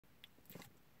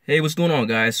Hey, what's going on,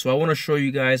 guys? So I want to show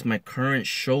you guys my current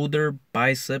shoulder,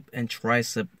 bicep, and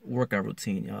tricep workout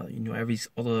routine.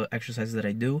 All the exercises that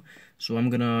I do. So I'm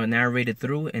gonna narrate it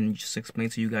through and just explain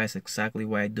to you guys exactly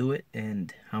why I do it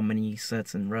and how many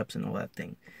sets and reps and all that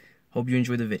thing. Hope you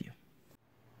enjoy the video.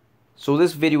 So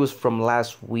this video was from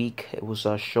last week. It was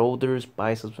shoulders,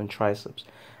 biceps, and triceps.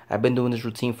 I've been doing this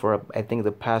routine for I think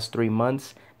the past 3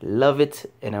 months. Love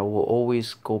it, and I will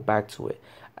always go back to it.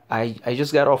 I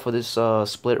just got off of this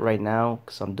split right now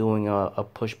because I'm doing a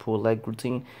push-pull leg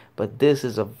routine. But this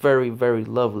is a very, very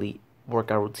lovely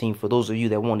workout routine for those of you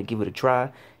that want to give it a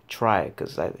try. Try it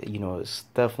because it's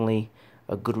definitely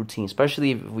a good routine,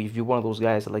 especially if you're one of those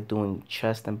guys that like doing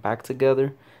chest and back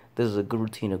together. This is a good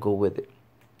routine to go with it.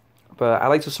 But I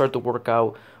like to start the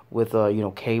workout with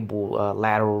cable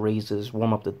lateral raises,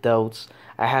 warm up the delts.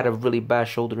 I had a really bad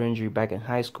shoulder injury back in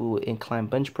high school, incline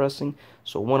bench pressing.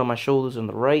 So one of my shoulders on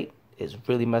the right is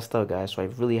really messed up, guys. So I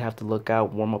really have to look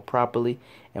out, warm up properly,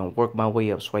 and work my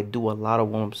way up. So I do a lot of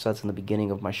warm up sets in the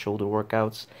beginning of my shoulder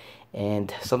workouts.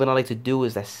 And something I like to do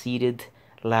is that seated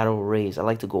lateral raise. I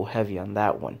like to go heavy on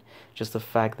that one. Just the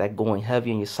fact that going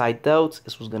heavy on your side delts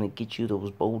is what's gonna get you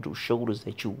those boulder shoulders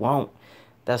that you want.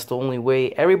 That's the only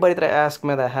way. Everybody that I ask,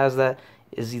 man, that has that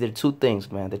is either two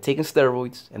things, man. They're taking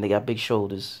steroids and they got big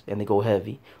shoulders and they go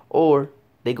heavy. Or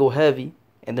they go heavy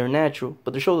and they're natural,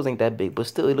 but their shoulders ain't that big, but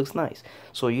still it looks nice.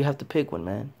 So you have to pick one,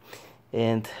 man.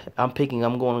 And I'm going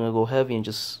to go heavy and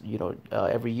just,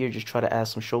 every year just try to add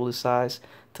some shoulder size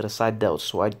to the side delts.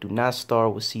 So I do not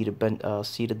start with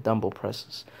seated dumbbell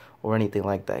presses or anything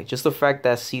like that. Just the fact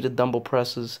that seated dumbbell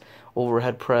presses,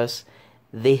 overhead press,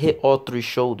 they hit all three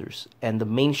shoulders, and the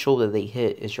main shoulder they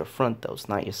hit is your front delts,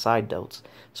 not your side delts.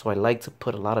 So I like to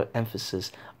put a lot of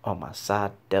emphasis on my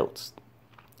side delts.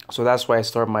 So that's why I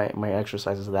start my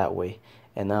exercises that way,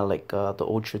 and not like the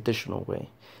old traditional way.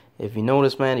 If you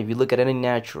notice, man, if you look at any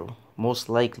natural, most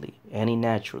likely any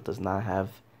natural does not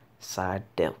have side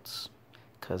delts,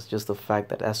 because just the fact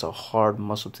that that's a hard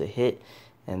muscle to hit,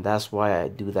 and that's why I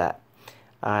do that.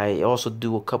 I also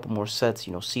do a couple more sets,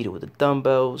 seated with the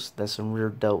dumbbells, then some rear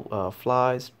delt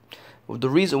flies. One of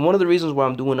the reasons why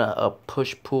I'm doing a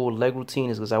push-pull leg routine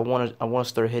is because I want to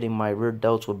start hitting my rear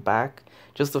delts with back.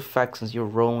 Just the fact, since you're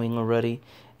rowing already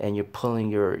and you're pulling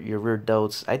your rear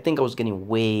delts, I think I was getting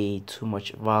way too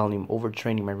much volume,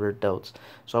 overtraining my rear delts.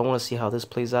 So I want to see how this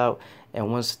plays out,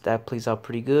 and once that plays out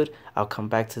pretty good, I'll come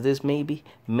back to this maybe.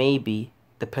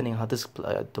 Depending on how this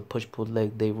the push-pull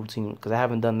leg day routine, because I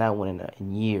haven't done that one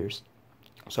in years.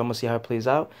 So I'm gonna see how it plays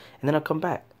out, and then I'll come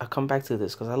back to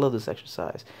this because I love this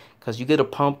exercise, because you get a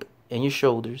pump in your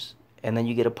shoulders, and then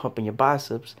you get a pump in your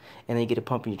biceps, and then you get a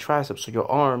pump in your triceps. So your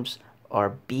arms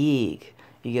are big.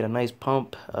 You get a nice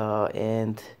pump,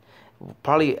 and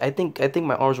probably I think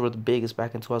my arms were the biggest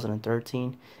back in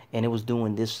 2013, and it was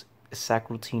doing this sack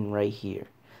routine right here.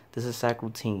 This is sack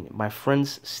routine. My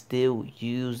friends still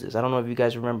use this. I don't know if you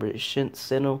guys remember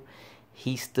Sino.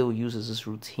 He still uses this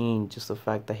routine. Just the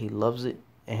fact that he loves it.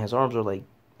 And his arms are like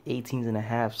 18s and a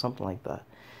half, something like that.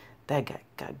 That guy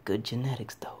got good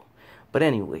genetics, though. But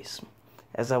anyways,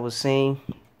 as I was saying,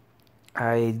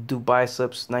 I do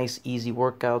biceps, nice, easy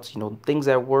workouts. Things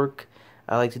that work.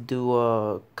 I like to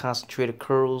do concentrated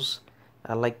curls.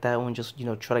 I like that one. Just,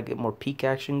 try to get more peak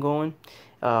action going.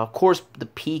 Of course, the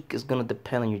peak is going to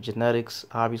depend on your genetics,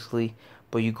 obviously,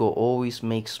 but you go always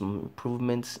make some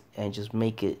improvements and just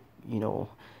make it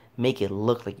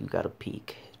look like you got a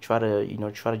peak. Try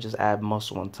to just add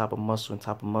muscle on top of muscle on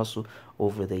top of muscle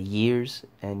over the years,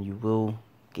 and you will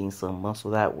gain some muscle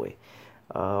that way.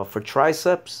 For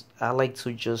triceps, I like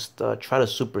to just try to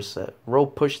superset. Row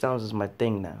pushdowns is my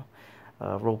thing now.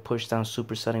 Row pushdown,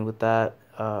 supersetting with that.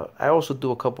 I also do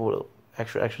a couple of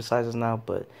extra exercises now,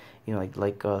 but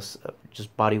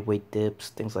just body weight dips,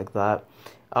 things like that.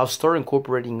 I'll start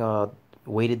incorporating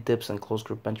weighted dips and close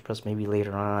grip bench press maybe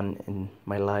later on in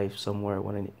my life somewhere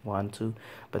when I want to,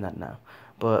 but not now.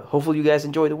 But hopefully you guys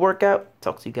enjoy the workout.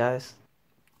 Talk to you guys.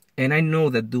 And I know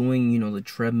that doing, the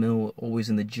treadmill always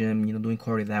in the gym, doing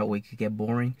cardio that way could get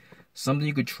boring. Something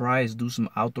you could try is do some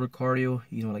outdoor cardio,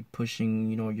 like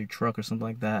pushing, your truck or something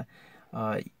like that.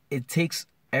 It takes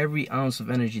every ounce of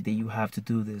energy that you have to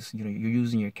do this. You're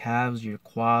using your calves, your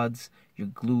quads, your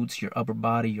glutes, your upper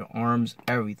body, your arms,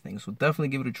 everything. So definitely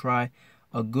give it a try.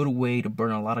 A good way to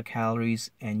burn a lot of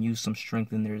calories and use some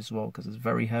strength in there as well, because it's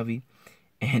very heavy.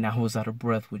 And I was out of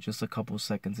breath with just a couple of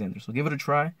seconds in there. So give it a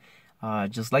try.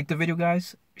 Just like the video,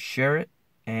 guys. Share it.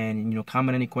 And,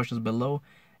 comment any questions below.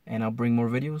 And I'll bring more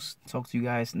videos. Talk to you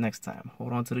guys next time.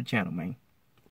 Hold on to the channel, man.